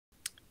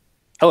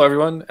Hello,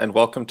 everyone, and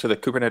welcome to the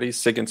Kubernetes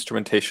SIG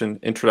Instrumentation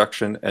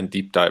Introduction and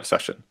Deep Dive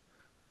session.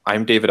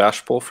 I'm David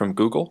Ashpole from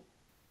Google.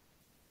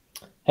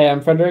 Hey,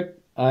 I'm Frederic.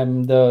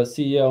 I'm the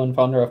CEO and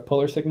founder of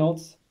Polar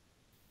Signals.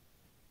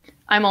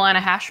 I'm Elana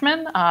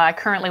Hashman. I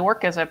currently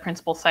work as a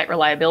principal site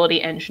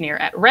reliability engineer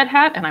at Red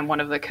Hat, and I'm one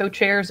of the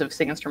co-chairs of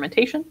SIG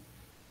Instrumentation.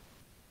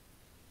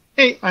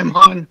 Hey, I'm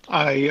Han.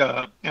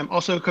 I am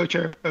also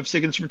co-chair of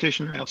SIG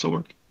Instrumentation. I also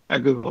work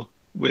at Google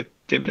with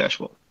David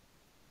Ashpole.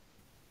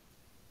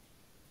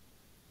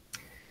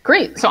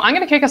 Great. So I'm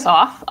going to kick us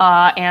off,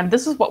 and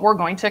this is what we're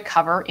going to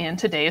cover in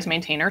today's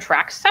Maintainer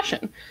Tracks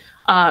session.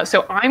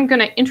 So I'm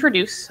going to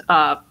introduce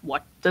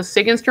what does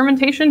SIG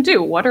Instrumentation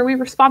do? What are we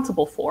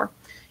responsible for?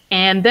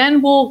 And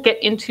then we'll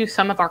get into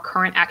some of our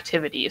current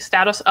activities,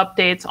 status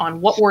updates on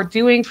what we're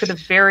doing for the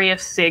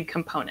various SIG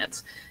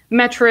components,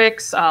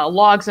 metrics,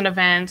 logs and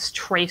events,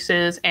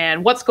 traces,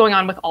 and what's going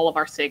on with all of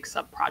our SIG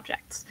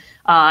subprojects.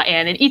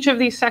 And in each of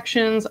these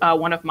sections,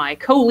 one of my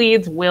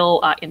co-leads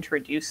will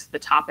introduce the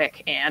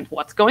topic and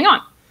what's going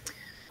on.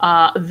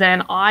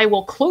 Then I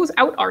will close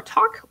out our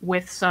talk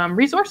with some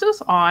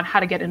resources on how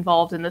to get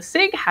involved in the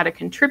SIG, how to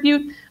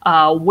contribute,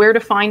 where to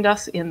find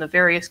us in the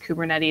various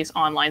Kubernetes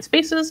online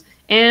spaces,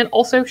 and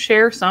also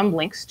share some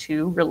links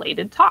to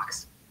related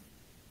talks.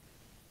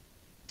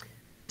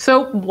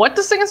 So what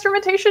does SIG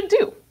Instrumentation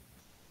do?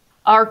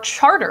 Our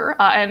charter,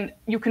 and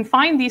you can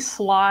find these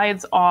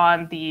slides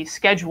on the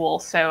schedule,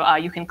 so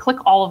you can click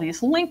all of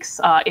these links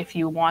if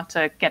you want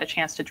to get a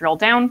chance to drill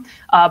down.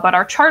 But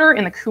our charter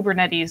in the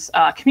Kubernetes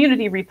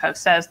community repo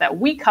says that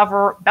we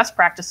cover best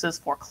practices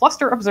for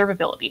cluster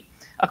observability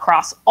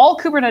across all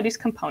Kubernetes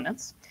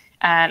components.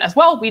 And as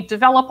well, we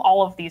develop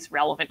all of these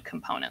relevant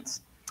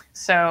components.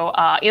 So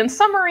in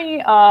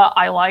summary,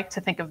 I like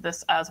to think of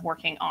this as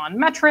working on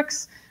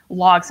metrics,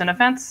 logs and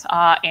events,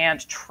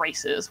 and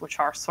traces, which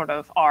are sort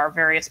of our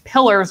various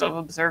pillars of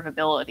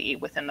observability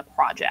within the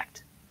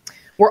project.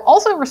 We're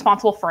also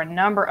responsible for a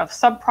number of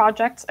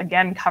sub-projects,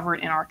 again, covered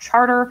in our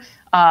charter,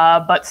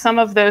 but some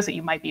of those that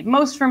you might be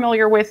most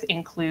familiar with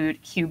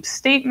include kube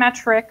state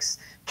metrics,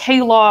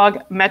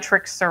 Klog,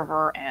 metric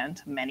server,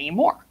 and many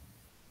more.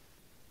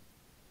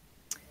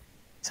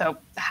 So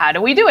how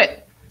do we do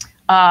it?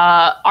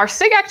 Our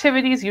SIG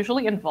activities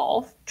usually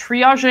involve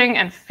triaging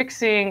and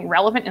fixing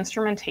relevant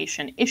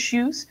instrumentation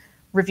issues,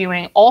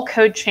 reviewing all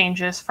code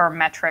changes for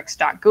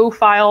metrics.go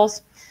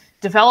files,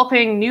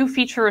 developing new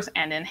features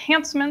and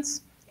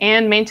enhancements,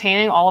 and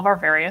maintaining all of our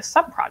various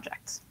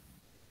subprojects.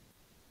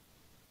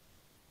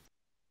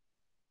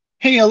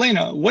 Hey,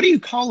 Elena, what do you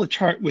call a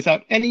chart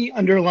without any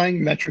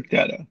underlying metric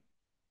data?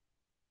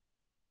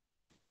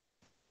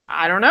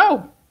 I don't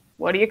know.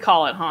 What do you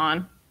call it,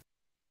 Han?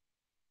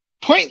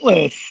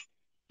 Pointless.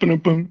 Boom,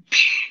 boom.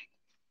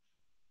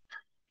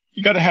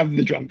 You got to have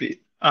the drum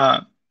beat.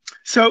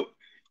 So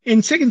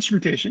in SIG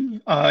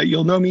Instrumentation,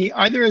 you'll know me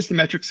either as the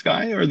metrics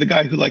guy or the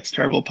guy who likes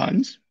terrible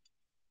puns.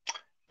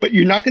 But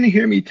you're not going to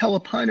hear me tell a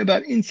pun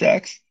about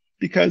insects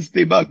because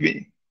they bug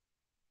me.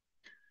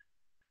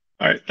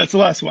 All right, that's the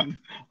last one.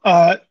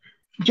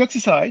 Jokes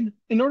aside,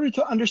 in order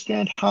to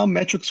understand how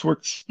metrics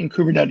works in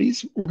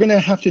Kubernetes, we're going to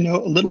have to know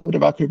a little bit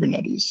about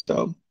Kubernetes.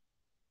 So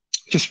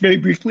just very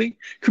briefly,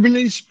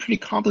 Kubernetes is a pretty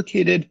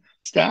complicated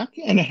stack,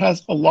 and it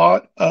has a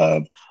lot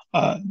of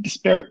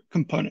disparate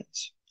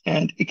components.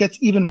 And it gets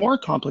even more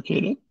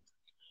complicated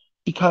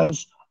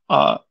because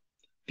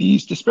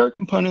these disparate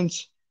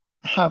components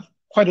have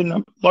quite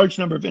a large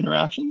number of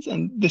interactions,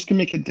 and this can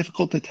make it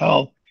difficult to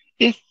tell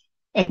if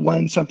and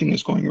when something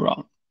is going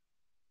wrong.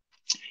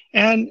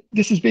 And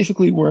this is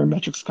basically where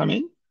metrics come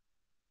in.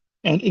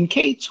 And in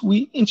K8s,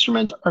 we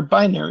instrument our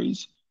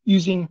binaries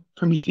using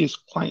Prometheus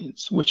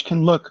clients, which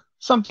can look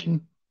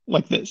something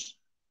like this.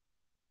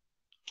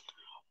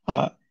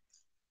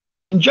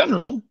 In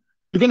general,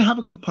 you're going to have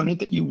a component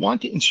that you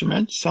want to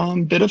instrument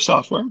some bit of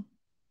software.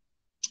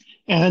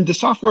 And the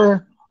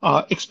software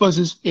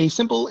exposes a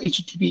simple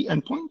HTTP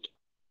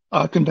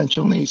endpoint,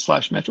 conventionally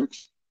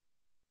 /metrics,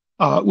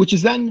 which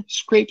is then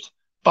scraped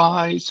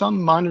by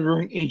some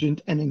monitoring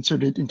agent and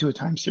inserted into a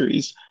time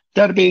series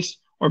database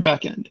or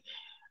backend.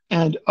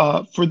 And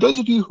for those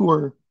of you who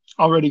are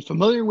already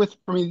familiar with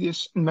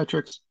Prometheus and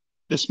metrics,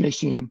 this may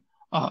seem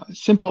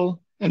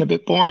simple and a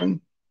bit boring.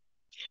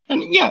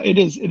 And yeah, it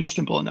is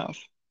simple enough.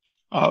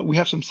 We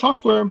have some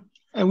software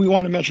and we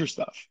want to measure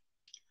stuff.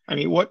 I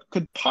mean, what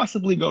could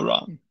possibly go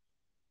wrong?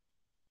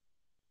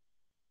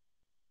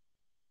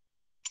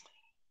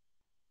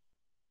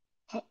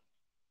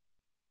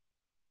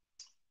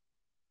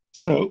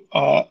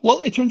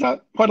 Well, it turns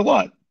out quite a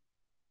lot.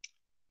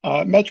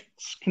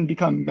 Metrics can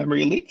become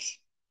memory leaks,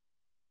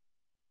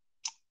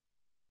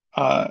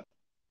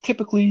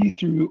 typically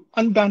through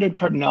unbounded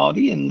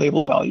cardinality in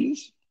label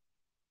values.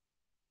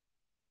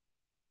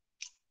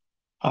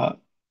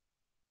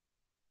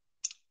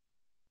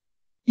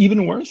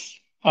 Even worse,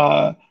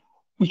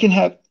 we can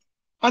have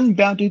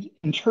unbounded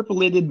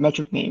interpolated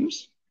metric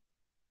names.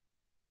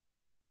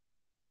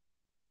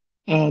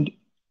 And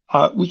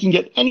we can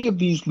get any of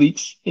these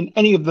leaks in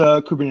any of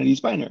the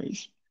Kubernetes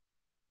binaries.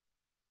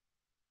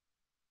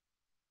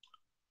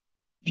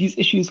 these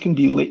issues can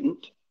be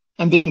latent,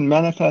 and they can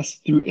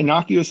manifest through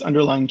innocuous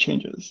underlying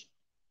changes.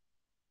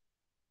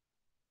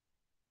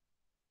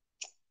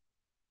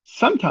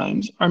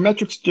 Sometimes our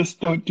metrics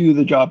just don't do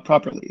the job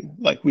properly.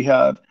 Like we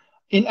have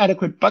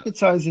inadequate bucket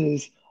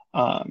sizes,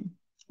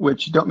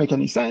 which don't make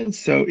any sense.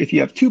 So if you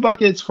have 2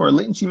 buckets for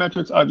latency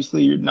metrics,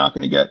 obviously you're not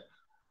going to get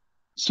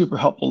super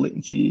helpful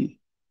latency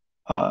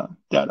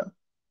data.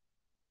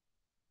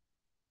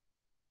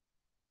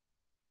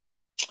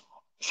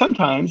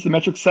 Sometimes the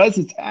metric says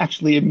it's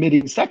actually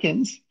emitting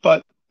seconds,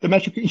 but the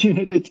metric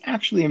unit it's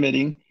actually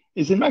emitting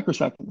is in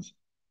microseconds.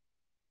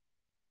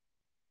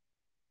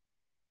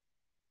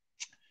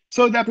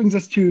 So that brings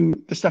us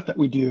to the stuff that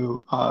we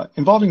do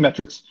involving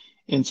metrics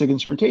in SIG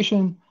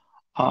instrumentation.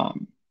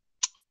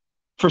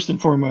 First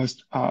and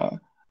foremost,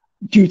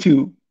 due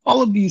to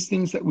all of these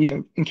things that we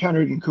have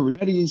encountered in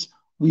Kubernetes,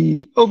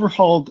 we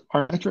overhauled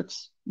our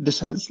metrics.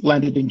 This has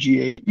landed in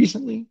GA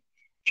recently.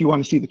 If you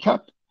want to see the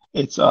cap,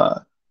 it's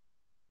up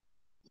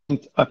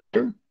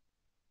here.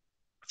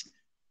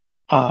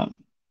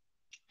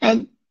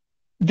 And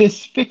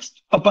this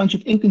fixed a bunch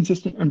of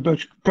inconsistent and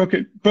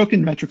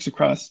broken metrics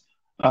across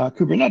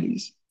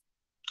Kubernetes.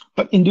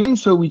 But in doing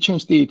so, we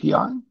changed the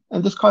API,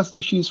 and this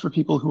caused issues for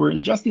people who were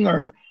ingesting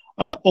our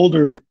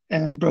older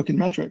and broken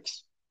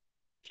metrics.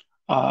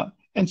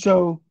 And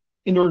so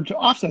in order to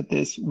offset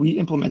this, we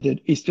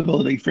implemented a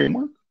stability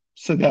framework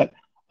so that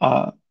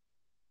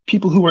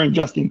people who are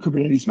ingesting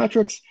Kubernetes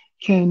metrics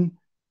can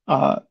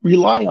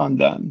rely on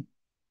them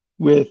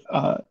with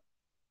a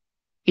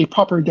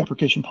proper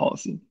deprecation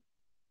policy.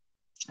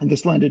 And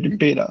this landed in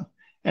beta.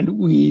 And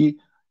we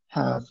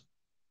have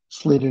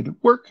slated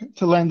work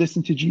to land this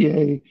into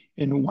GA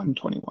in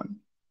 121.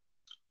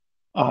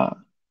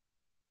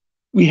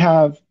 We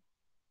have,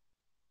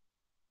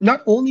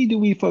 not only do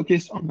we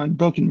focus on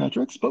broken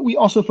metrics, but we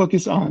also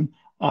focus on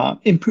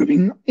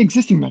improving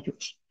existing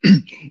metrics.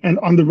 And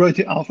on the road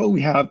to alpha,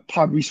 we have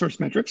pod resource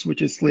metrics,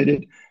 which is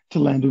slated to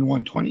land in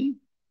 120,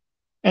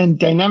 and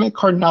dynamic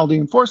cardinality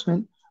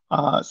enforcement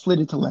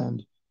slated to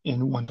land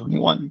in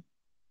 121.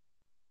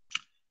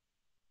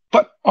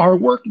 But our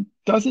work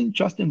doesn't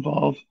just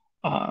involve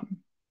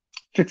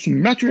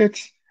fixing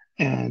metrics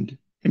and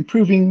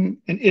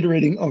improving and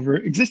iterating over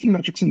existing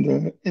metrics in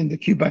the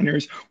kube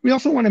binaries. We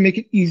also want to make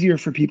it easier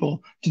for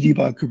people to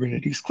debug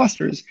Kubernetes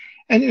clusters.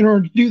 And in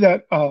order to do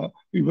that,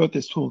 we wrote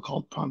this tool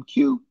called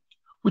PromQ,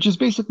 which is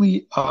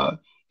basically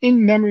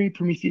in-memory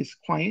Prometheus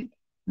client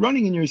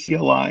running in your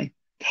CLI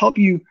to help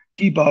you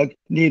debug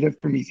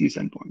native Prometheus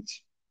endpoints.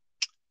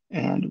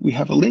 And we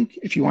have a link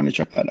if you want to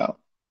check that out.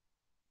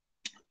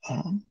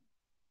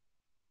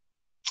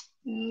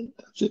 And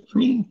that's it for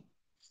me.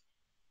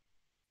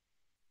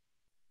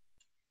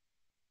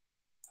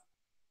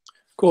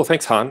 Cool,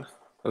 thanks, Han. That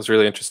was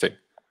really interesting.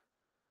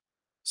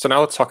 So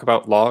now let's talk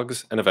about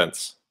logs and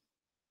events.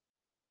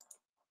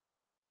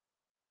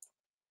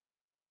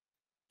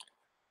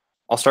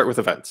 I'll start with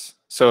events.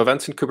 So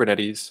events in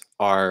Kubernetes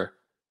are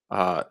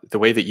the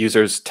way that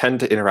users tend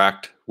to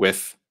interact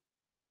with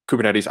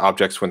Kubernetes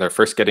objects when they're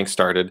first getting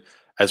started,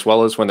 as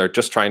well as when they're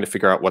just trying to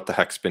figure out what the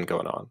heck's been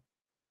going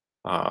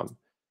on.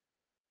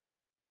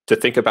 To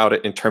think about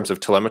it in terms of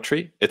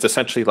telemetry, it's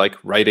essentially like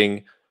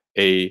writing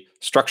a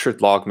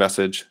structured log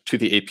message to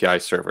the API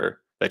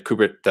server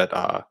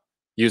that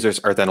users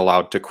are then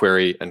allowed to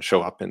query and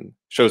shows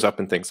up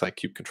in things like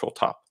kube control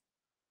top.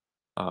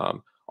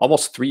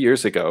 Almost 3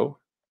 years ago,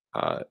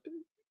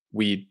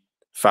 we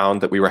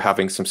found that we were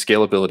having some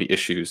scalability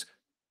issues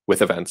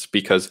with events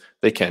because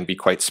they can be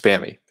quite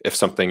spammy. If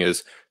something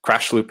is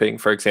crash looping,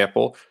 for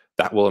example,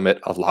 that will emit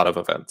a lot of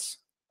events.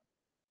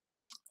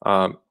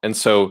 And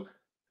so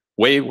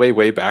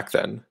way back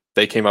then,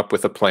 they came up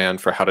with a plan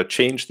for how to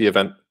change the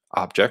event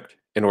object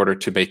in order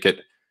to make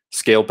it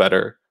scale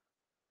better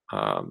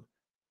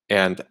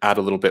and add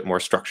a little bit more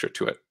structure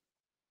to it.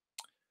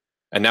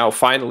 And now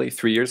finally,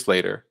 3 years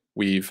later,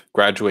 we've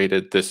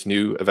graduated this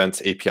new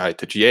events API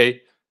to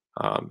GA,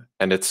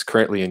 and it's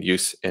currently in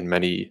use in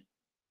many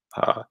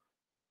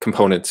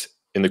components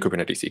in the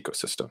Kubernetes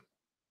ecosystem.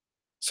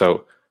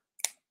 So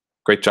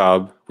great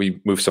job,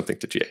 we moved something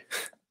to GA.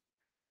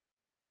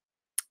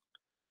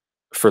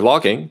 For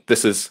logging,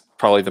 this is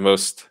probably the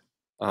most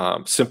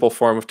simple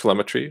form of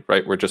telemetry,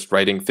 right? We're just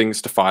writing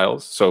things to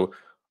files. So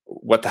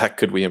what the heck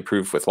could we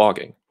improve with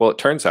logging? Well, it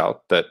turns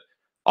out that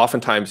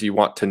oftentimes you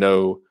want to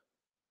know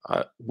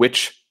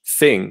which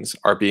things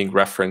are being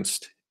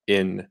referenced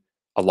in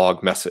a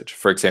log message.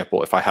 For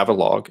example, if I have a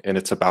log and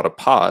it's about a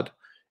pod,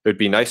 it would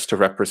be nice to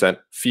represent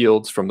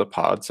fields from the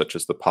pod, such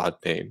as the pod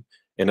name,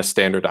 in a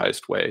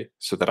standardized way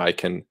so that I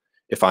can,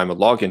 if I'm a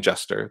log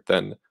ingester,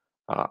 then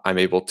I'm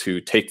able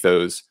to take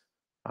those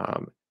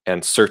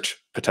and search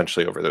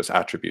potentially over those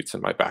attributes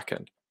in my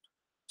backend.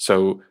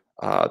 So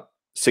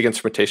SIG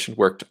instrumentation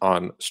worked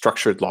on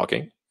structured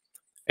logging,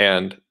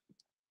 and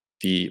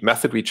the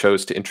method we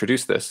chose to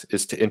introduce this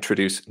is to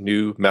introduce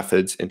new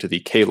methods into the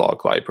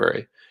klog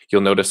library.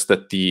 You'll notice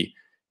that the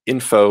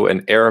info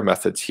and error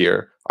methods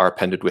here are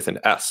appended with an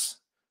S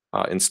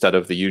instead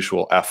of the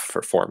usual F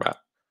for format.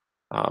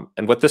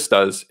 And what this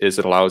does is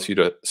it allows you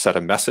to set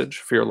a message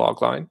for your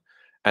log line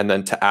and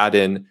then to add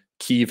in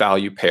key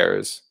value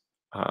pairs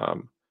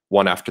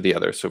one after the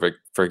other. So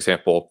for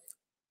example,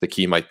 the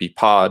key might be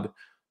pod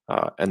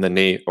and the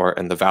name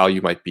and the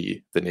value might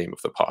be the name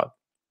of the pod.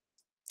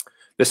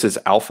 This is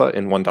alpha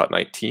in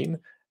 1.19,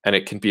 and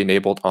it can be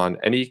enabled on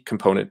any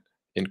component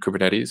in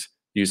Kubernetes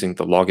using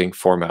the logging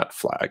format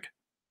flag.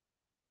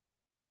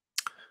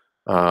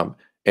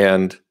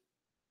 And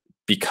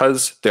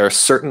because there are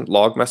certain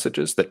log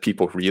messages that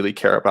people really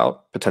care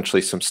about,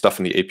 potentially some stuff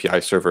in the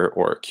API server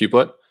or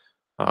kubelet,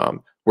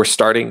 we're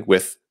starting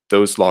with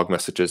those log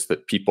messages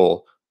that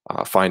people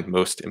find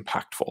most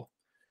impactful.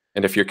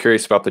 And if you're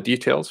curious about the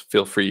details,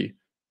 feel free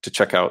to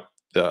check out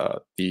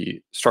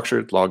the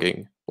structured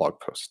logging blog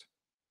post.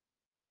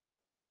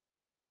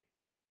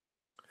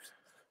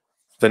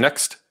 The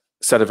next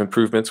set of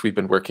improvements we've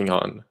been working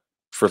on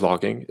for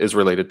logging is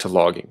related to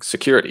logging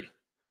security.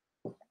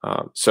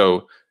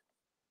 So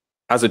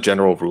as a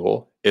general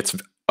rule, it's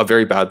a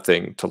very bad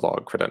thing to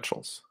log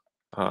credentials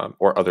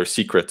or other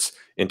secrets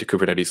into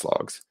Kubernetes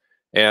logs.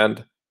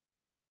 And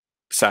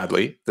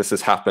sadly, this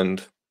has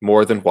happened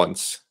more than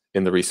once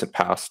in the recent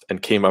past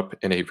and came up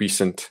in a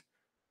recent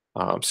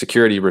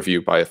security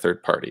review by a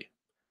third party.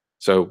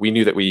 So we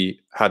knew that we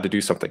had to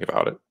do something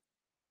about it.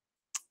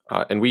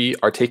 And we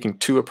are taking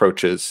two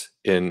approaches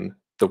in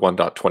the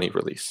 1.20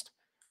 release.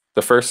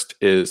 The first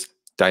is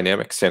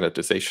dynamic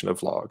sanitization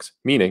of logs,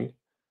 meaning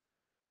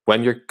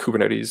when your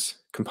Kubernetes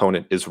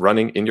component is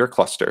running in your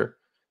cluster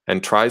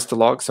and tries to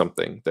log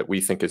something that we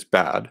think is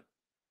bad,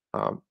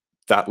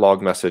 that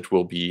log message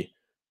will be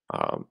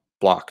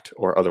blocked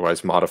or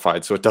otherwise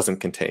modified so it doesn't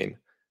contain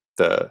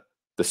the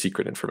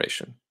secret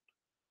information.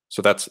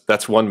 So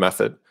that's one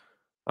method.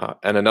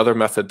 And another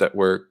method that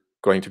we're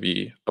going to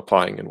be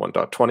applying in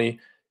 1.20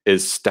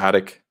 is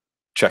static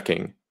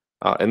checking.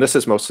 And this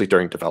is mostly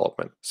during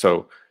development.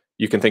 So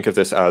you can think of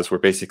this as we're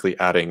basically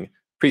adding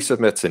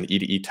pre-submits and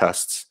EDE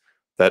tests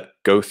that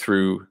go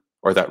through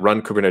or that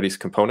run Kubernetes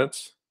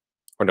components,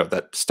 or no,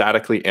 that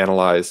statically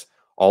analyze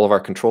all of our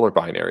controller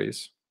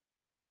binaries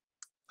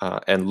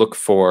and look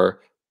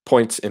for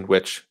points in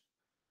which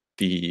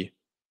the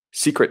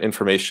secret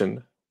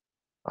information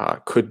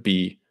could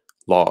be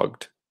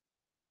logged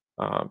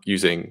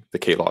using the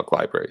klog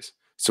libraries.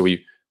 So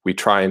we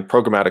try and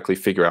programmatically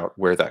figure out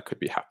where that could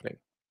be happening.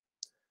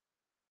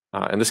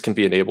 And this can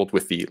be enabled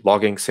with the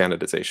logging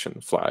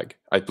sanitization flag.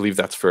 I believe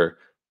that's for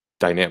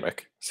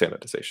dynamic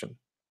sanitization.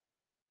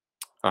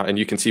 And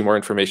you can see more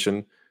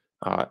information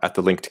at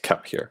the link to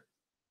KEP here.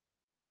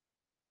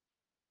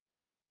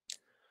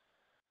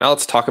 Now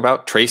let's talk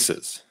about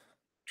traces.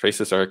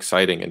 Traces are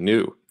exciting and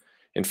new.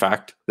 In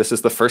fact, this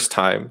is the first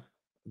time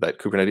that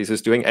Kubernetes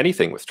is doing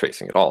anything with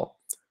tracing at all.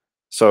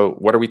 So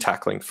what are we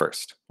tackling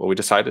first? Well, we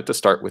decided to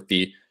start with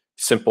the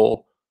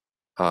simple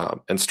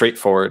and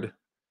straightforward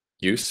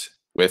use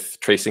with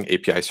tracing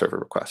API server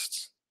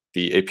requests.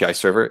 The API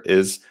server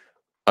is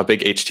a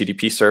big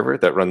HTTP server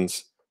that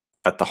runs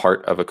at the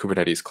heart of a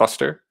Kubernetes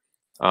cluster.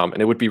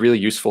 And it would be really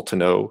useful to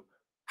know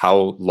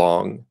how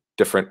long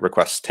different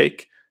requests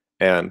take,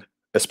 and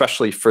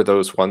especially for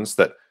those ones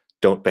that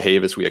don't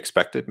behave as we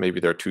expected, maybe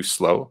they're too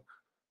slow.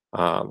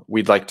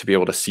 We'd like to be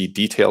able to see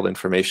detailed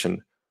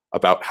information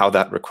about how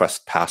that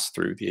request passed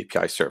through the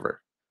API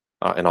server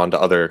and onto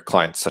other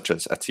clients such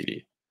as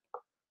etcd.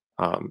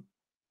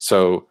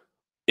 So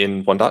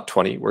in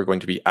 1.20, we're going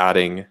to be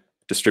adding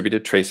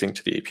distributed tracing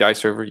to the API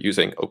server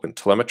using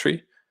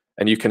OpenTelemetry,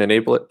 and you can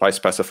enable it by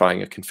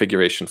specifying a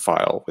configuration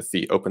file with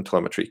the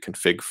OpenTelemetry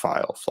config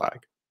file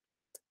flag.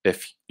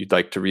 If you'd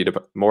like to read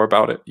more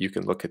about it, you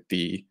can look at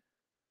the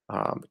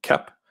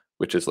KEP,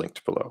 which is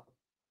linked below.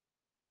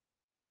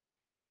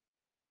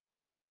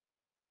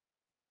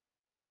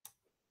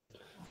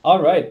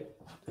 All right.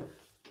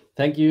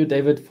 Thank you,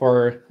 David,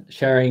 for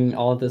sharing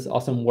all of this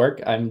awesome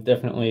work. I'm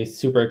definitely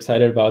super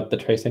excited about the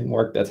tracing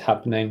work that's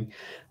happening.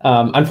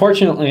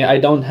 Unfortunately, I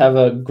don't have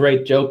a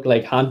great joke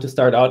like Han to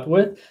start out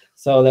with,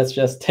 so let's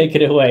just take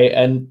it away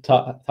and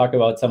talk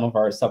about some of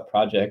our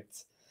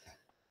sub-projects.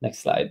 Next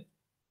slide.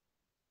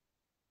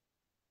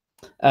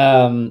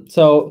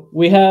 So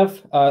we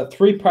have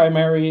three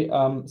primary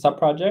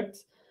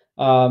sub-projects,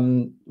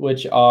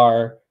 which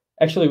are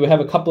actually, we have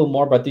a couple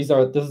more, but this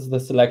is the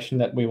selection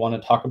that we want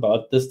to talk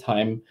about this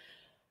time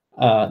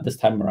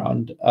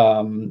around.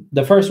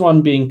 The first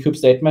one being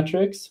kubestate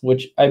metrics,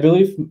 which I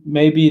believe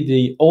may be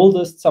the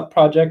oldest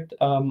sub-project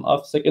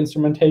of SIG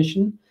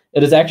Instrumentation.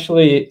 It is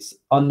actually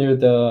under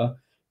the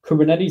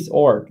Kubernetes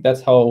org.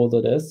 That's how old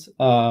it is.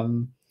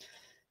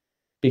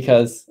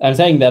 Because I'm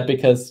saying that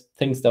because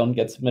things don't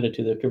get submitted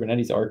to the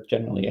Kubernetes org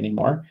generally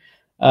anymore.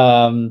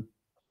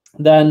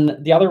 Then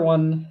the other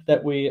one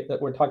that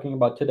we're talking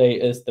about today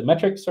is the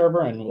metric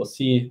server, and we'll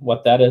see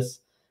what that is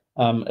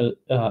a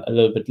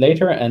little bit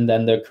later. And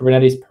then the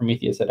Kubernetes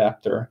Prometheus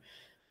adapter,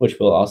 which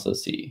we'll also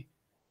see.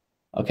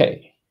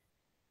 Okay.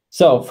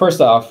 So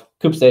first off,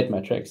 kubestate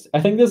metrics. I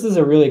think this is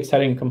a really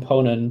exciting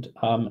component,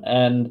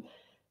 and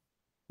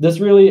this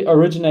really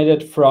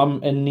originated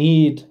from a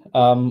need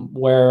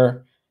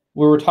where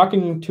we were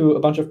talking to a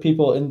bunch of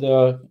people in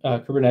the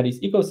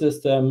Kubernetes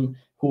ecosystem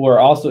who were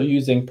also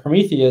using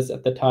Prometheus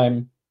at the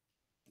time.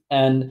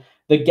 And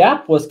the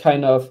gap was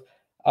kind of,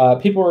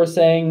 people were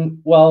saying,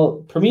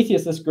 well,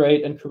 Prometheus is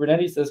great and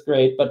Kubernetes is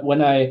great, but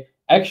when I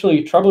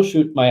actually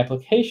troubleshoot my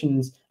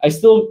applications, I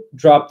still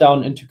drop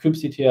down into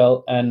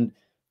kubectl and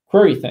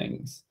query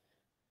things.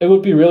 It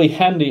would be really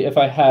handy if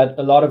I had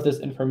a lot of this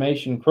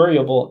information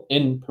queryable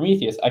in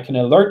Prometheus. I can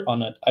alert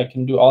on it. I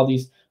can do all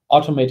these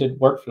automated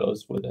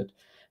workflows with it.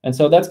 And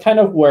so that's kind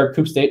of where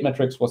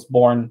kube-state-metrics was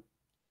born.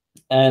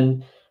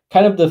 And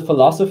kind of the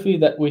philosophy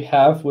that we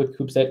have with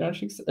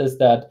kube-state-metrics is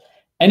that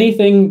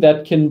anything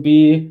that can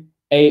be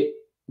a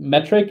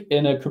metric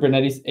in a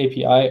Kubernetes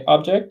API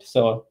object,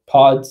 so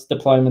pods,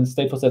 deployments,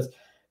 stateful sets,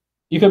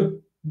 you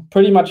can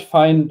pretty much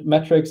find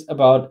metrics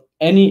about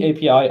any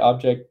API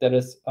object that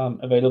is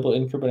available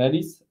in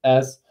Kubernetes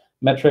as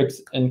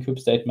metrics in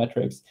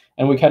kube-state-metrics.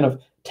 And we kind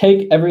of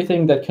take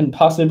everything that can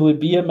possibly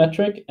be a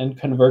metric and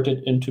convert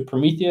it into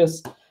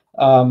Prometheus,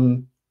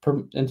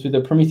 into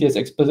the Prometheus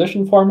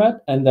exposition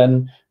format. And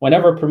then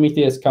whenever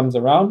Prometheus comes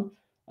around,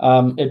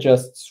 it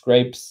just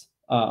scrapes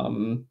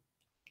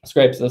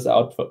this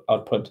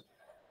output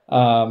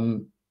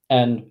and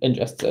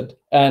ingests it.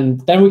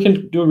 And then we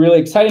can do really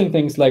exciting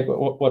things like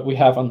what we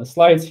have on the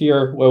slides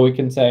here, where we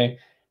can say,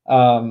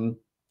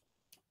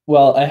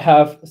 well, I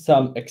have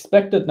some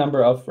expected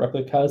number of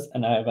replicas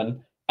and I have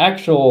an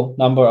actual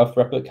number of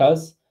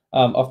replicas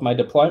of my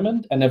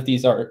deployment. And if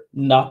these are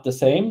not the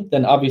same,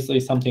 then obviously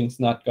something's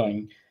not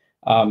going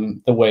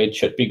the way it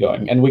should be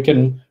going. And we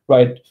can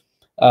write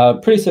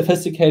pretty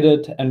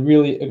sophisticated and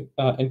really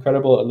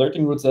incredible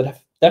alerting routes that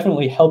have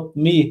definitely helped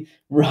me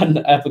run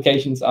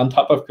applications on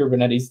top of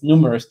Kubernetes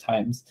numerous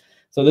times.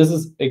 So this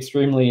is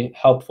extremely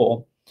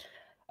helpful.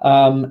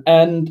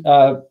 And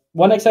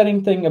one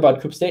exciting thing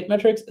about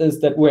kube-state-metrics is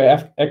that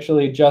we're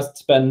actually just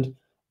spent,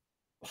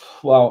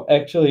 well,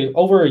 actually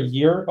over a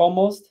year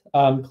almost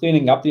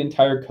cleaning up the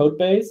entire code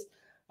base.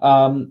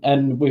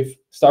 And we've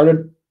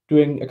started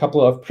doing a couple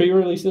of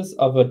pre-releases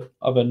of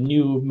a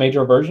new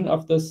major version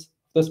of this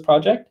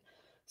project.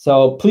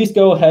 So please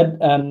go ahead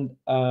and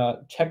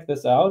check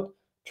this out.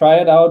 Try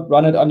it out,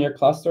 run it on your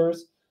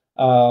clusters,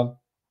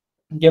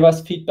 give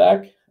us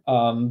feedback,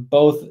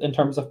 both in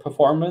terms of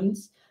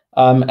performance,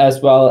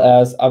 as well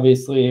as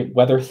obviously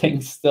whether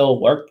things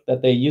still work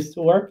that they used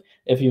to work,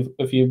 if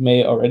you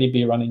may already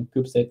be running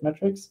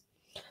kube-state-metrics.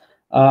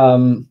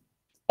 And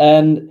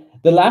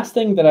the last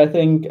thing that I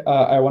think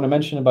I want to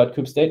mention about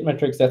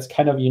kube-state-metrics that's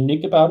kind of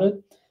unique about it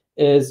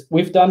is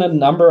we've done a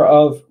number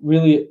of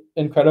really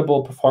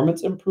incredible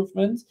performance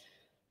improvements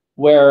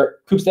where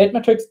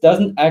kube-state-metrics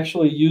doesn't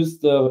actually use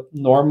the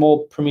normal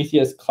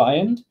Prometheus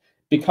client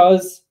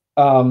because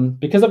of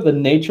the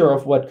nature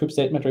of what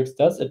kube-state-metrics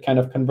does. It kind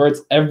of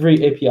converts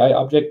every API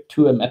object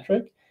to a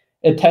metric.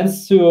 It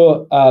tends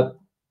to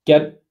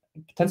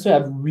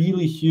have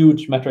really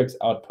huge metrics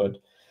output.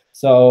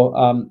 So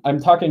I'm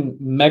talking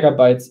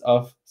megabytes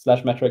of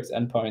 /metrics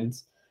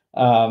endpoints.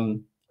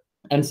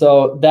 And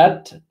so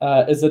that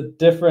is a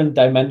different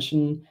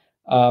dimension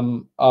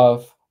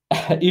of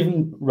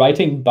even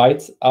writing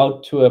bytes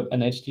out to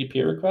an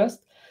HTTP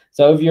request.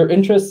 So if you're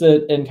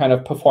interested in kind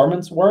of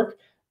performance work,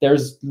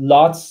 there's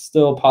lots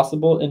still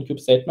possible in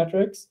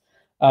kube-state-metrics.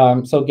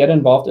 So get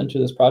involved into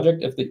this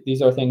project if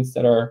these are things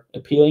that are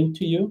appealing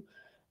to you.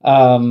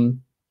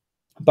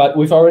 But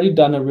we've already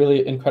done a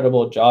really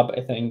incredible job,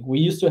 I think. We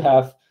used to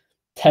have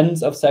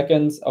tens of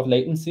seconds of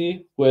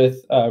latency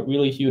with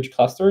really huge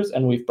clusters,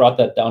 and we've brought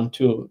that down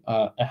to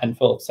a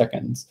handful of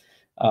seconds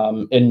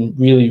in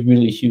really,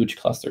 really huge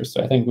clusters.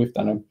 So I think we've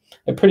done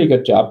a pretty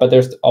good job, but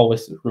there's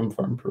always room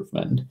for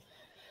improvement.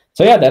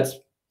 So yeah, that's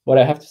what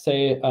I have to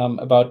say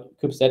about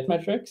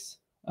kube-state-metrics.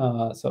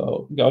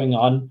 So going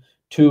on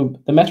to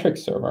the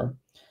metrics server.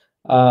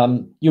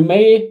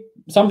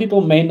 Some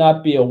people may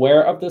not be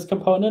aware of this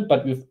component,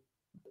 but we've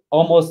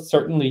almost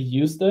certainly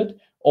used it,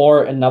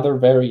 or another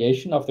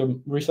variation of the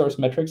resource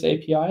metrics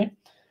API,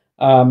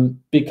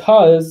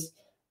 because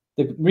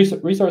the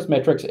resource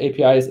metrics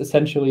API is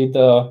essentially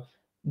the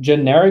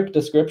generic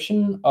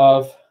description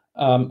of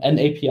an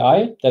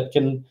API that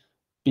can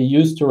be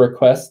used to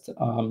request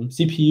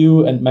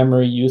CPU and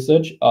memory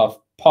usage of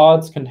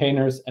pods,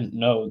 containers, and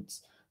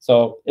nodes.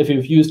 So if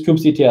you've used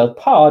kubectl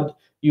pod,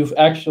 you've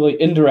actually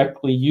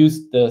indirectly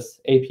used this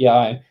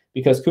API,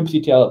 because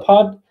kubectl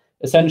pod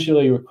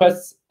essentially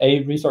requests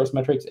a resource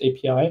metrics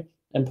API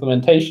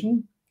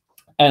implementation,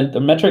 and the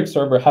metrics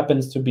server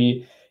happens to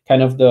be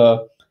kind of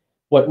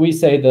what we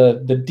say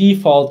the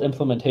default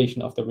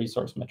implementation of the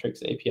resource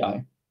metrics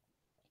API.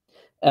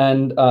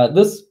 And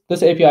this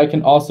API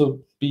can also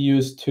be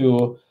used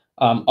to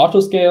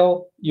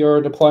auto-scale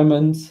your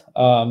deployments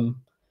on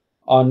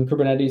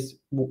Kubernetes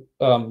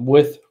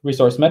with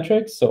resource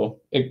metrics.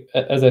 So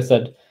as I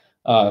said,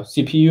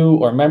 CPU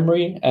or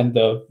memory and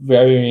the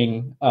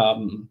varying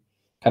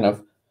kind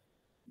of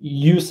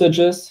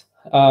usages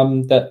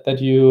that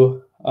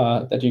you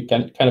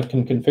can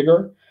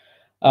configure.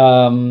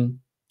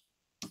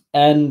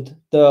 And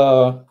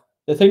the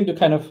thing to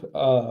kind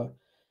of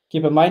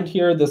keep in mind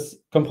here, this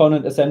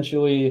component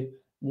essentially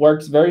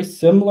works very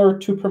similar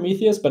to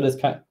Prometheus, but it's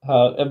kind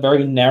of a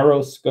very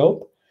narrow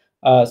scope.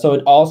 So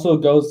it also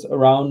goes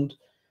around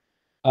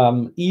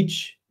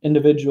each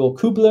individual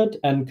kubelet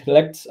and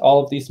collects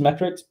all of these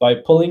metrics by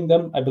pulling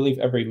them, I believe,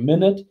 every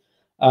minute,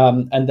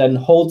 and then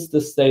holds the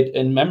state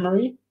in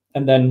memory.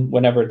 And then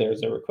whenever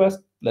there's a request,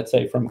 let's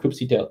say from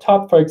kubectl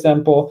top, for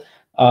example,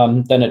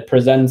 then it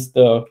presents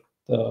the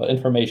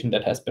information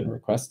that has been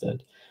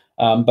requested.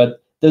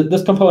 But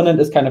this component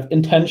is kind of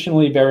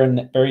intentionally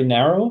very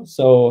narrow,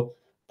 so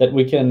that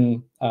we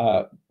can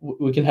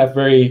have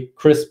very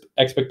crisp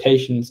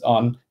expectations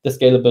on the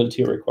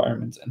scalability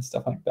requirements and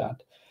stuff like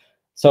that.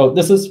 So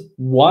this is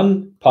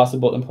one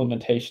possible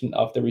implementation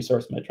of the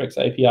resource metrics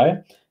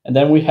API. And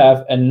then we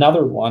have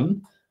another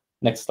one,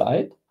 next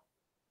slide,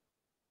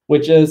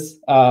 which is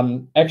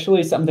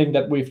actually something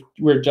that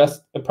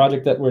a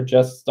project that we're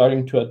just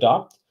starting to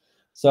adopt.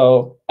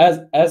 So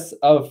as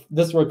of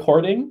this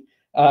recording,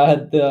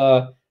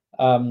 the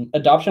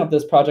adoption of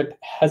this project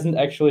hasn't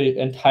actually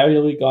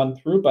entirely gone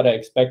through, but I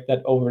expect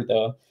that over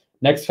the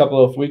next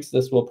couple of weeks,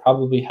 this will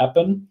probably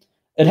happen.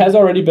 It has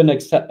already been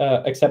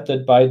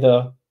accepted by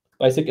the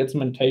SIG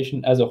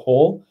Instrumentation as a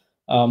whole.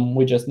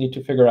 We just need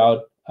to figure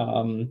out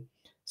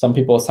some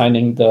people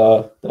signing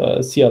the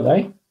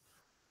CLA.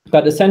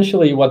 But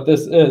essentially what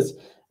this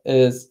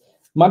is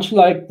much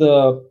like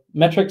the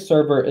metrics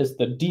server is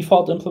the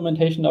default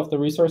implementation of the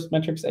resource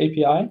metrics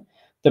API,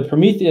 the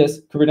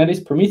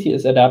Kubernetes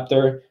Prometheus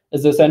adapter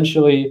is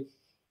essentially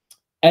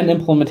an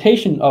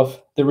implementation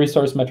of the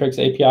resource metrics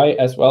API,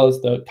 as well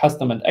as the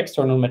custom and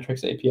external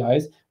metrics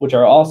APIs, which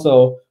are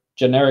also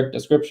generic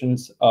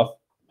descriptions of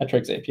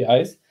metrics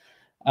APIs.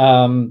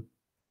 And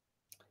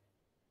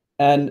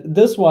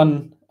this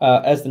one,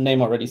 as the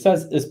name already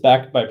says, is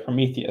backed by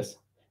Prometheus.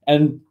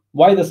 And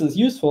why this is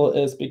useful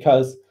is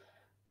because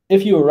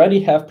if you already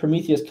have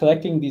Prometheus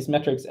collecting these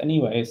metrics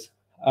anyways,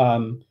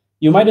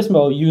 you might as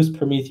well use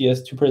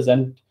Prometheus to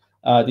present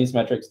these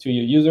metrics to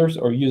your users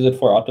or use it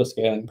for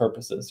auto-scaling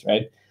purposes,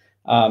 right?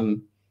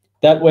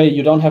 That way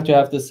you don't have to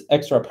have this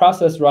extra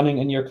process running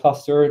in your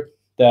cluster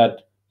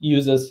that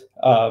uses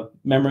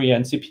memory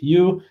and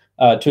CPU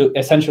to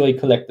essentially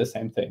collect the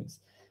same things.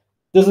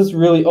 This is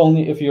really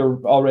only if you're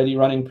already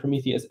running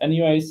Prometheus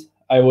anyways.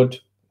 I would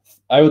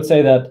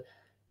say that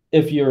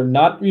if you're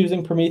not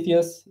using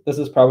Prometheus, this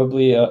is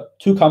probably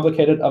too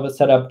complicated of a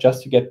setup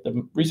just to get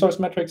the resource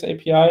metrics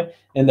API.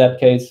 In that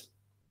case,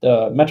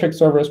 the metric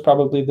server is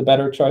probably the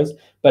better choice.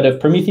 But if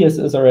Prometheus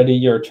is already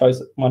your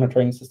choice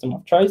monitoring system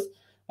of choice,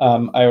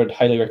 I would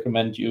highly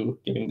recommend you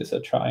giving this a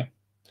try.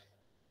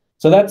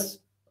 So that's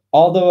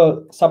all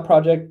the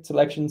sub-project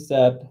selections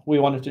that we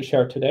wanted to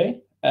share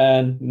today.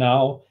 And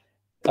now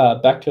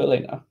back to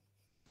Elana.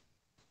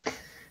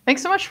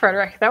 Thanks so much,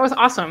 Frederic. That was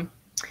awesome.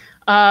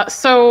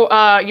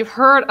 So you've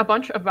heard a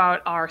bunch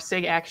about our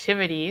SIG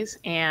activities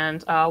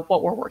and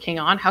what we're working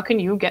on. How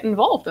can you get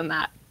involved in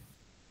that?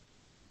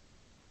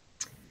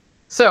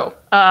 So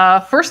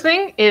first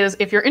thing is,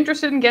 if you're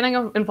interested in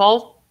getting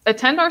involved,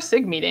 attend our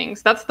SIG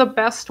meetings. That's the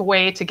best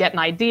way to get an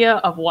idea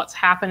of what's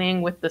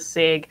happening with the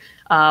SIG,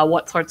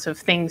 what sorts of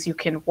things you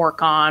can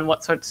work on,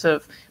 what sorts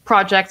of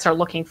projects are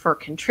looking for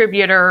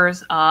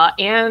contributors,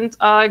 and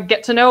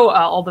get to know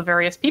all the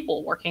various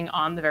people working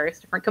on the various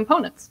different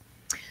components.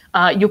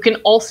 You can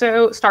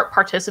also start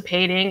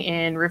participating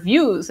in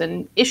reviews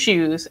and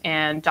issues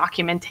and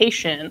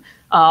documentation.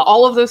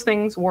 All of those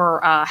things, we're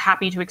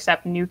happy to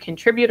accept new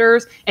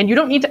contributors, and you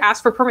don't need to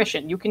ask for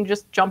permission. You can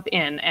just jump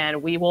in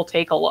and we will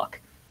take a look.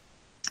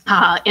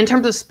 In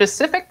terms of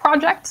specific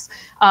projects,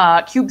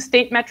 Kube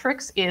State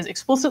Metrics is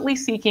explicitly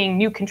seeking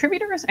new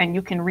contributors, and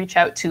you can reach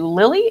out to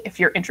Lily if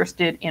you're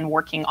interested in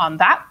working on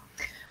that.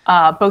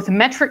 Both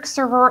metrics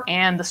server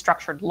and the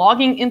structured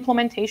logging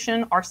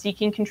implementation are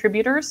seeking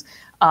contributors.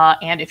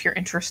 And if you're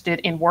interested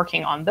in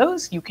working on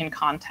those, you can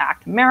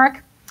contact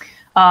Merrick.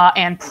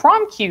 And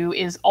PromQ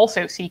is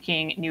also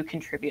seeking new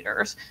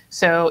contributors.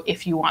 So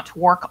if you want to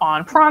work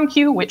on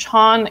PromQ, which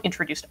Han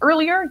introduced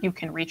earlier, you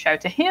can reach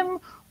out to him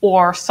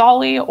or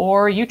Solly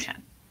or Yuchen.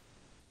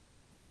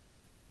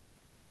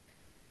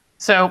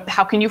 So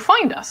how can you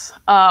find us?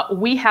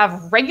 We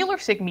have regular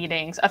SIG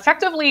meetings,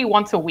 effectively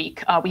once a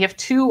week. We have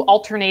 2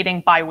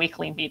 alternating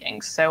bi-weekly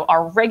meetings. So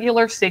our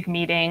regular SIG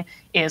meeting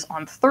is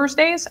on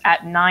Thursdays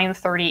at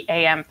 9:30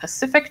 a.m.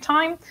 Pacific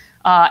time.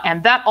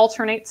 And that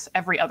alternates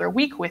every other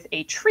week with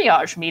a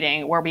triage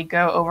meeting where we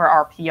go over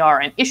our PR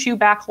and issue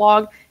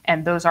backlog.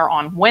 And those are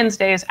on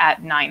Wednesdays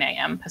at 9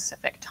 a.m.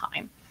 Pacific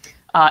time.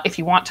 If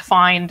you want to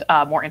find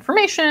more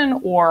information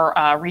or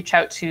reach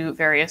out to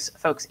various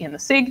folks in the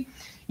SIG,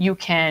 you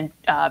can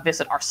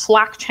visit our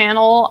Slack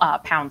channel,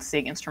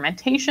 #SIG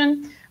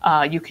Instrumentation.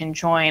 You can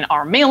join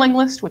our mailing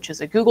list, which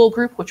is a Google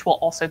group, which will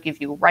also give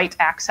you write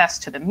access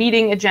to the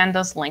meeting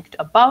agendas linked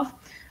above.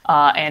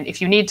 And if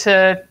you need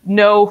to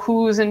know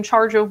who's in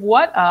charge of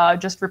what,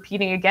 just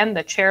repeating again,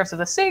 the chairs of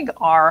the SIG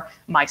are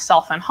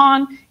myself and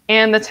Han,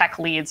 and the tech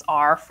leads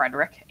are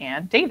Frederic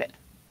and David.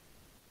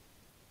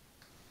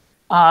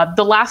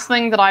 The last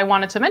thing that I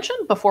wanted to mention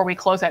before we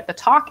close out the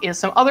talk is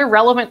some other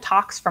relevant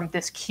talks from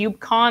this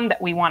KubeCon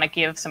that we want to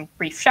give some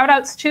brief shout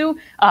outs to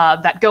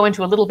that go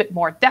into a little bit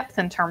more depth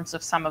in terms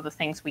of some of the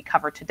things we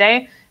covered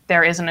today.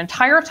 There is an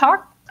entire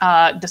talk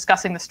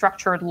discussing the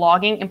structured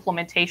logging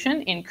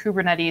implementation in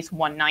Kubernetes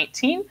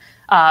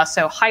 1.19.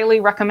 So highly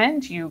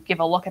recommend you give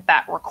a look at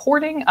that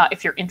recording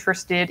if you're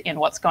interested in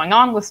what's going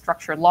on with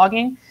structured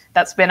logging.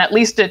 That's been at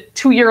least a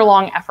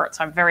 2-year-long effort,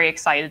 so I'm very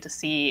excited to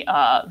see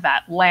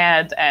that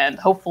land and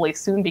hopefully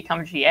soon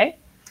become GA.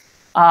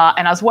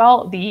 And as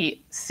well, the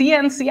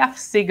CNCF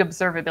SIG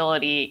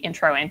observability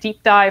intro and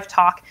deep dive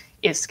talk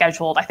is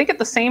scheduled, I think, at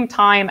the same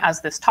time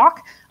as this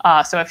talk.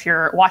 So if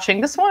you're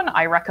watching this one,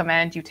 I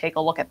recommend you take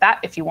a look at that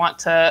if you want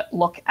to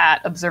look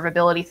at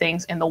observability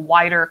things in the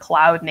wider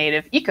cloud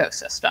native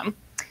ecosystem.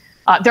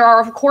 There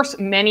are, of course,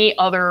 many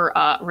other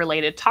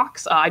related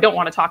talks. I don't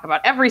want to talk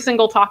about every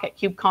single talk at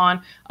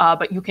KubeCon,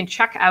 but you can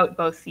check out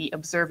both the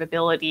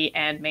observability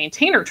and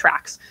maintainer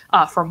tracks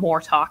for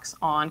more talks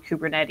on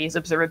Kubernetes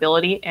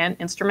observability and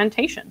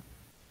instrumentation.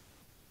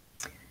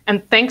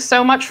 And thanks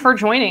so much for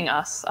joining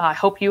us. I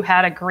hope you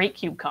had a great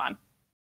KubeCon.